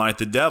living like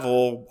the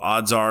devil,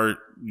 odds are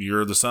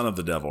you're the son of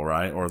the devil,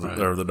 right? Or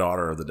the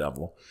daughter of the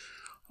devil.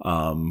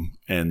 And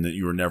that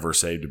you were never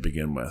saved to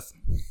begin with.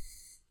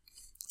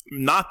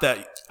 Not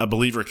that a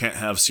believer can't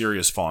have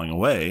serious falling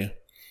away,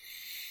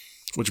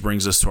 which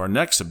brings us to our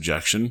next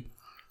objection.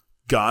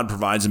 God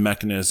provides a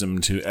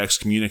mechanism to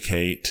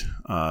excommunicate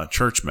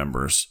church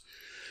members.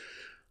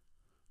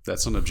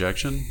 That's an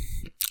objection?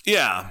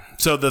 Yeah.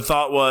 So the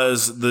thought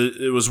was,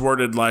 it was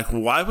worded like,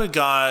 why would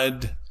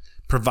God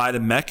provide a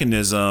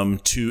mechanism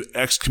to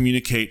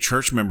excommunicate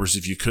church members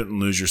if you couldn't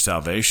lose your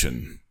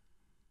salvation?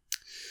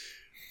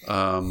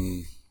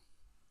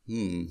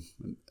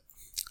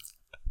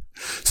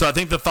 So I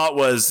think the thought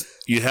was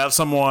you have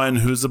someone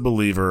who's a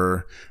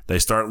believer, they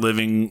start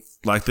living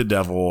like the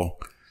devil.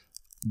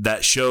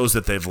 That shows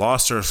that they've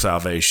lost their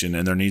salvation,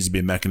 and there needs to be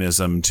a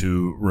mechanism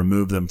to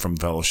remove them from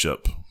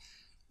fellowship.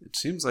 It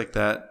seems like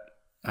that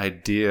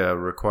idea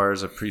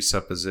requires a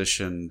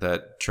presupposition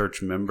that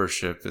church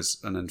membership is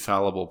an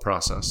infallible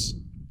process.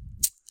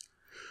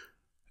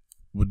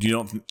 You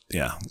don't?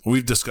 Yeah,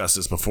 we've discussed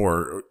this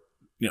before.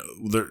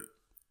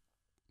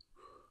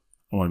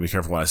 I want to be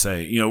careful what I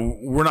say.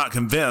 We're not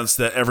convinced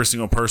that every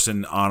single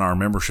person on our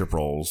membership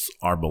rolls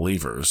are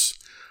believers.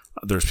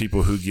 There's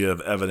people who give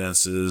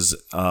evidences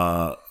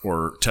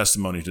or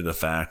testimony to the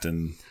fact,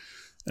 and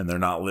they're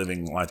not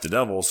living like the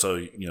devil. So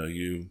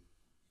you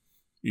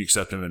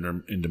accept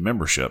them into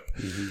membership.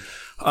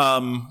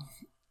 Mm-hmm.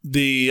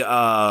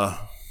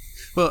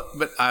 But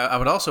I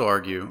would also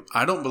argue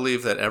I don't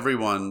believe that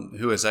everyone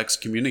who is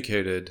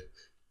excommunicated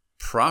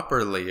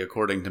properly,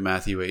 according to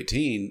Matthew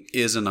 18,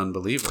 is an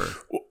unbeliever.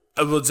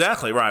 Well,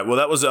 exactly right. Well,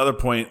 that was the other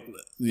point.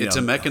 It's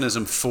a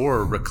mechanism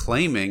for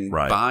reclaiming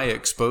by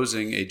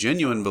exposing a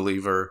genuine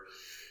believer,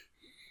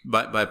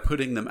 by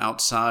putting them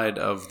outside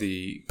of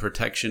the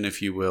protection,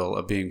 if you will,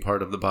 of being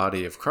part of the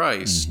body of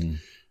Christ, in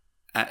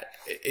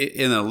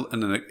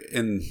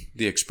the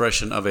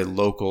expression of a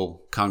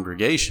local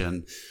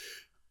congregation.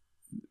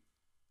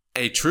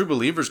 A true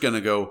believer is going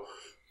to go,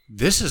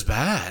 this is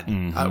bad.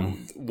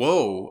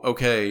 Whoa,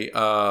 okay.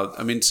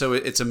 So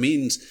it's a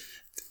means.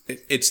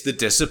 It's the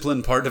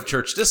discipline part of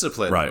church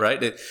discipline,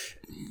 right?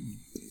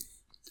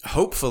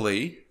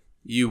 Hopefully,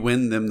 you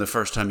win them the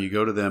first time you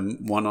go to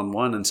them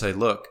one-on-one and say,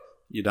 look,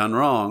 you done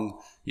wrong.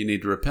 You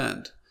need to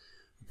repent.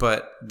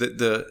 But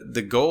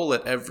the goal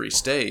at every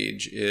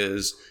stage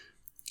is,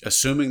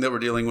 assuming that we're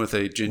dealing with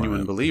a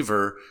genuine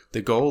believer,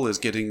 the goal is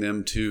getting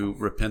them to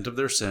repent of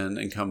their sin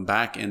and come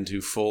back into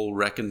full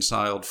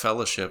reconciled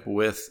fellowship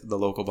with the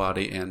local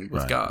body and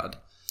with God.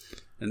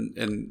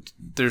 And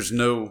there's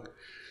no...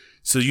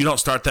 So you don't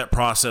start that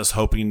process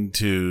hoping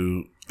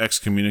to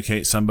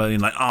excommunicate somebody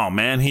and like, oh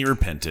man, he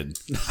repented.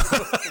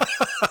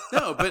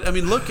 No, but I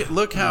mean,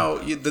 look how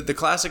the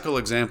classical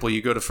example,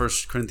 you go to 1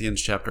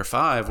 Corinthians chapter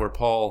 5, where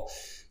Paul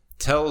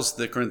tells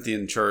the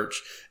Corinthian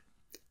church,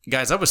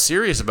 guys, I was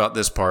serious about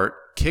this part.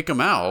 Kick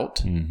them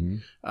out,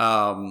 and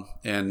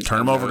turn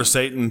them over to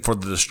Satan for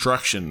the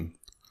destruction.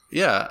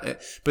 Yeah,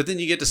 but then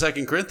you get to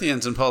 2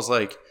 Corinthians, and Paul's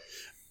like,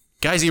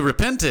 guys, he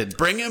repented.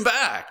 Bring him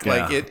back.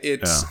 Yeah.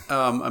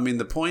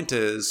 The point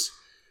is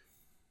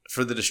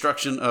for the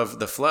destruction of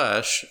the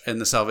flesh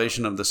and the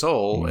salvation of the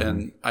soul,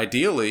 and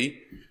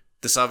ideally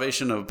the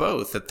salvation of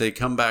both, that they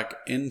come back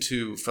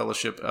into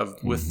fellowship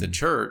with the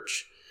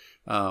church.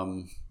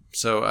 That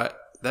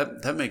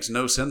makes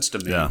no sense to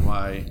me.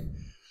 Why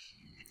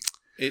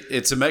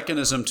it's a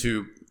mechanism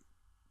to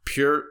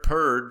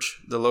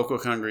purge the local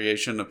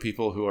congregation of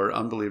people who are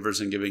unbelievers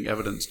and giving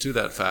evidence to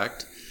that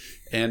fact.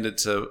 And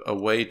it's a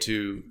way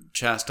to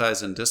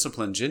chastise and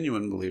discipline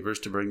genuine believers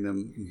to bring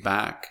them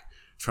back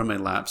from a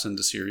lapse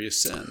into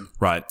serious sin.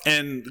 Right.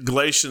 And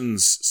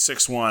Galatians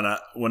 6:1,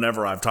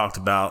 whenever I've talked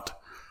about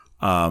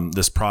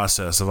this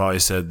process, I've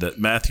always said that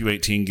Matthew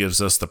 18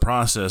 gives us the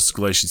process.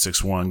 Galatians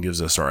 6:1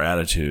 gives us our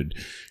attitude.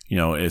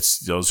 It's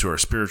those who are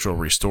spiritual,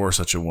 restore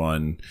such a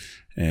one,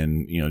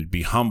 and,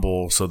 be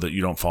humble so that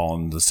you don't fall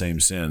into the same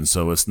sin.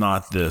 So it's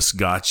not this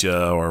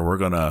gotcha, or we're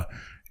going to,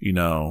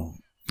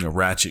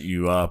 ratchet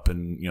you up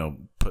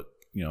and, put,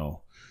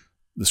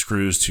 the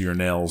screws to your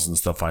nails and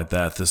stuff like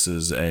that. This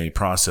is a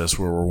process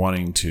where we're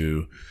wanting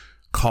to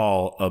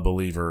call a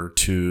believer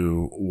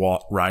to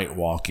right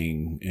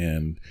walking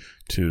and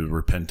to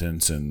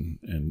repentance and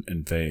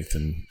faith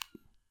and,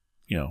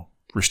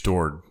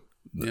 restored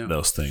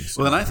those things.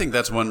 Well, and I think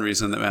that's one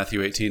reason that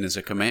Matthew 18 is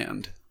a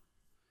command,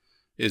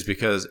 is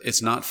because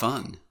it's not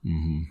fun,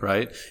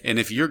 right? And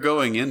if you're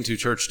going into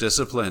church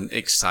discipline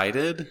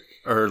excited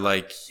or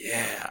like,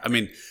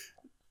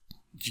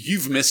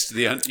 you've missed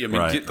the,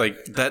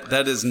 like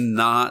that is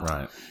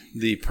not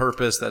the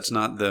purpose. That's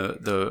not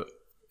the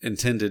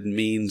intended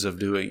means of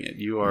doing it.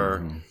 You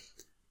are,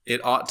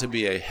 it ought to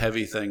be a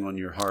heavy thing on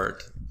your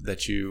heart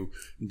that you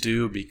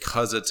do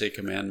because it's a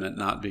commandment,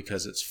 not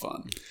because it's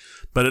fun.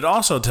 But it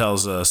also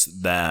tells us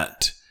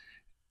that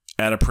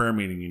at a prayer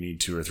meeting, you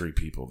need 2 or 3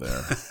 people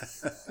there.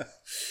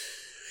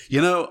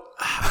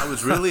 I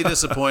was really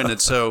disappointed.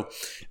 So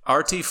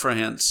RT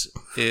France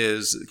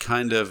is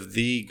kind of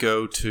the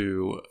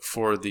go-to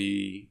for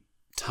the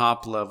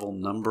top-level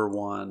number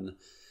 1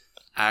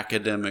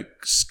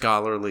 academic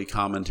scholarly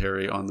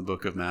commentary on the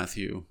book of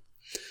Matthew.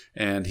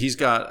 And he's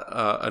got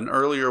an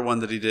earlier one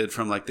that he did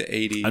from like the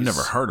 80s. I've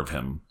never heard of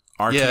him.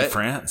 RT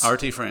France?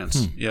 RT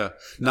France, yeah.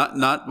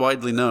 Not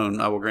widely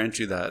known, I will grant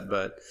you that.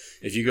 But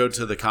if you go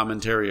to the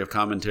Commentary of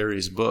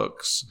Commentaries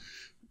books,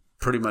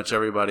 pretty much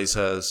everybody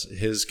says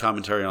his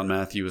commentary on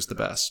Matthew is the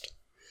best.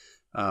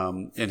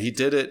 And he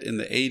did it in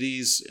the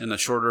 80s in a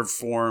shorter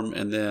form.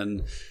 And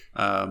then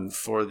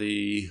for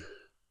I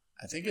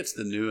think it's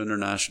the New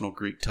International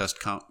Greek Text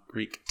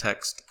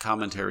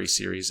Commentary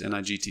Series,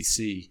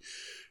 NIGTC,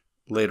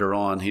 later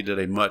on, he did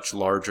a much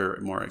larger,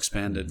 more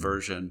expanded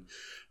version.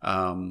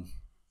 And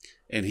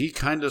he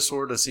kind of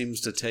sort of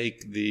seems to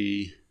take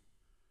the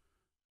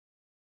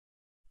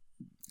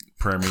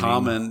prayer meeting.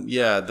 Common,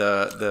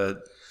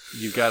 the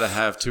you've got to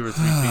have 2 or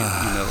 3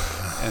 people,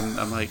 and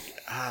I'm like,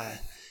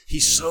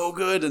 he's so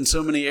good in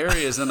so many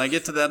areas, and I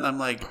get to that, and I'm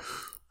like,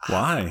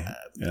 why?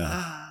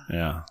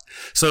 Yeah.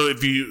 So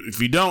if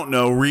you don't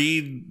know,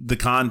 read the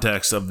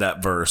context of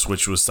that verse,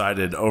 which was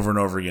cited over and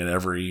over again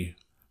every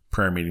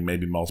prayer meeting,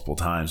 maybe multiple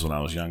times when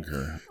I was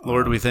younger.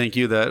 Lord, we thank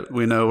you that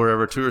we know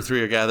wherever 2 or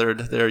 3 are gathered,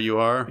 there you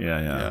are.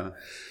 Yeah.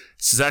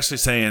 This is actually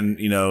saying,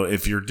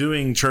 if you're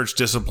doing church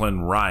discipline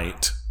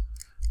right,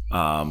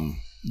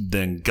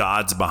 then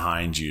God's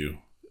behind you.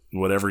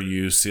 Whatever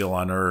you seal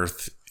on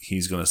earth,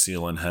 he's going to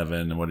seal in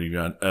heaven. And whatever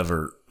you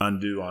ever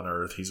undo on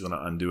earth, he's going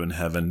to undo in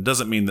heaven.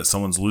 Doesn't mean that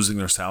someone's losing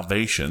their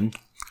salvation.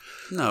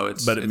 No,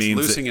 it means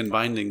loosing and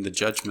binding the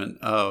judgment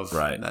of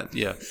that.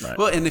 Yeah. Right.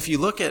 Well, and if you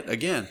look at,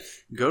 again,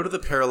 go to the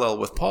parallel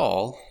with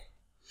Paul,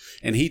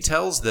 and he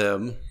tells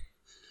them,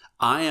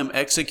 I am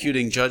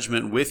executing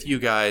judgment with you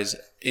guys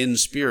in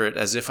spirit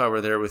as if I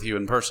were there with you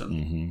in person.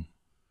 Mm-hmm.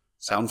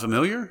 Sound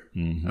familiar?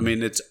 Mm-hmm. I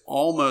mean, it's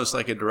almost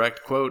like a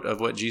direct quote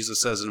of what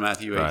Jesus says in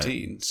Matthew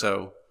 18. Right.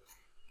 So,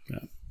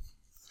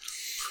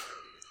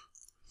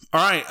 all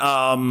right.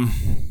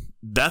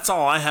 That's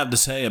all I have to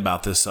say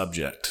about this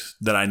subject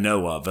that I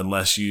know of,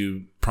 unless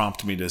you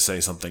prompt me to say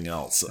something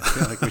else. I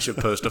feel like we should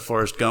post a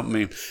Forrest Gump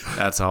meme.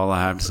 That's all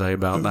I have to say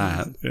about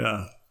that.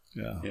 Yeah.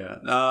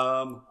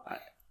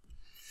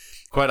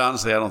 Quite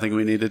honestly, I don't think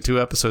we needed 2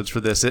 episodes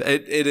for this.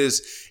 It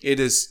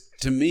is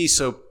to me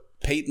so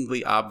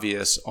patently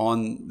obvious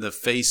on the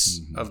face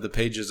of the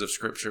pages of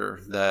Scripture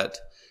that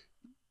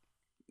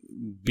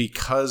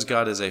because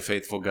God is a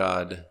faithful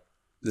God,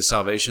 the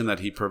salvation that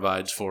he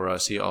provides for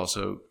us, he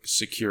also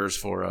secures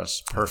for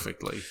us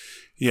perfectly.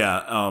 Yeah.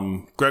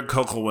 Greg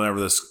Kokel,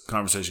 whenever this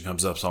conversation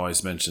comes up,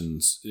 always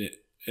mentions,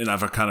 and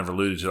I've kind of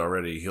alluded to it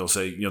already, he'll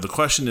say, the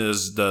question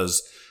is,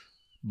 does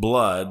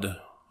blood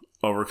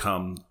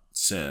overcome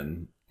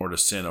sin, or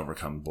does sin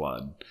overcome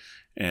blood?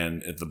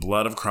 And if the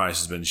blood of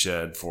Christ has been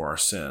shed for our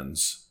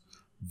sins,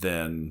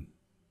 then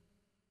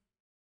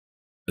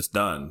it's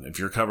done. If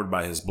you're covered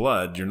by his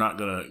blood, you're not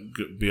going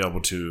to be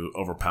able to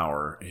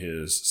overpower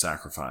his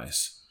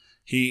sacrifice.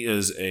 He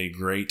is a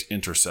great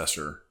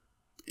intercessor.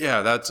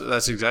 Yeah,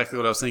 that's exactly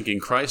what I was thinking.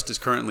 Christ is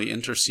currently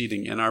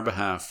interceding in our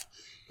behalf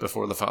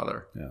before the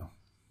Father. Yeah.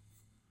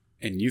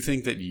 And you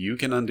think that you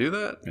can undo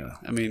that? Yeah.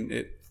 I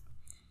mean,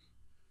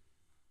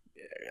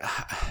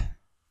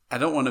 I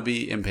don't want to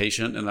be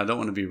impatient and I don't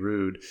want to be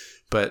rude,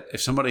 but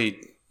if somebody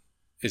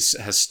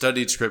has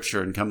studied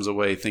Scripture and comes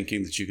away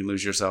thinking that you can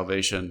lose your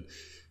salvation,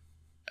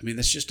 I mean,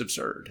 that's just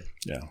absurd.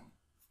 Yeah.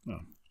 Oh.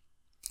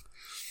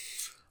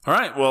 All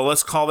right. Well,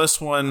 let's call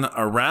this one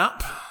a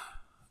wrap.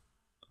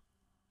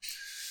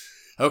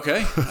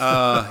 Okay.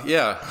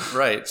 Yeah,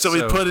 right. So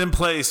we put in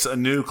place a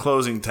new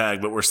closing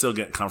tag, but we're still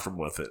getting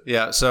comfortable with it.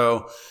 Yeah.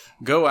 So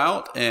go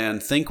out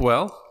and think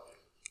well.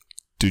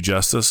 Do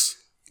justice.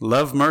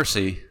 Love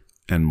mercy.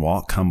 And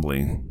walk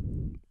humbly.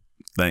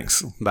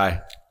 Thanks.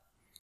 Bye.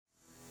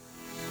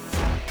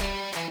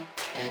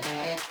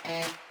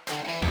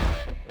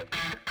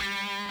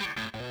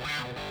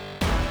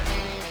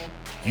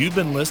 You've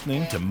been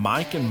listening to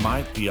Mike and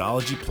Mike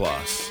Theology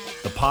Plus,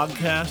 the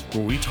podcast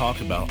where we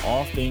talk about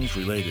all things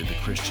related to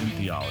Christian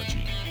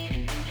theology.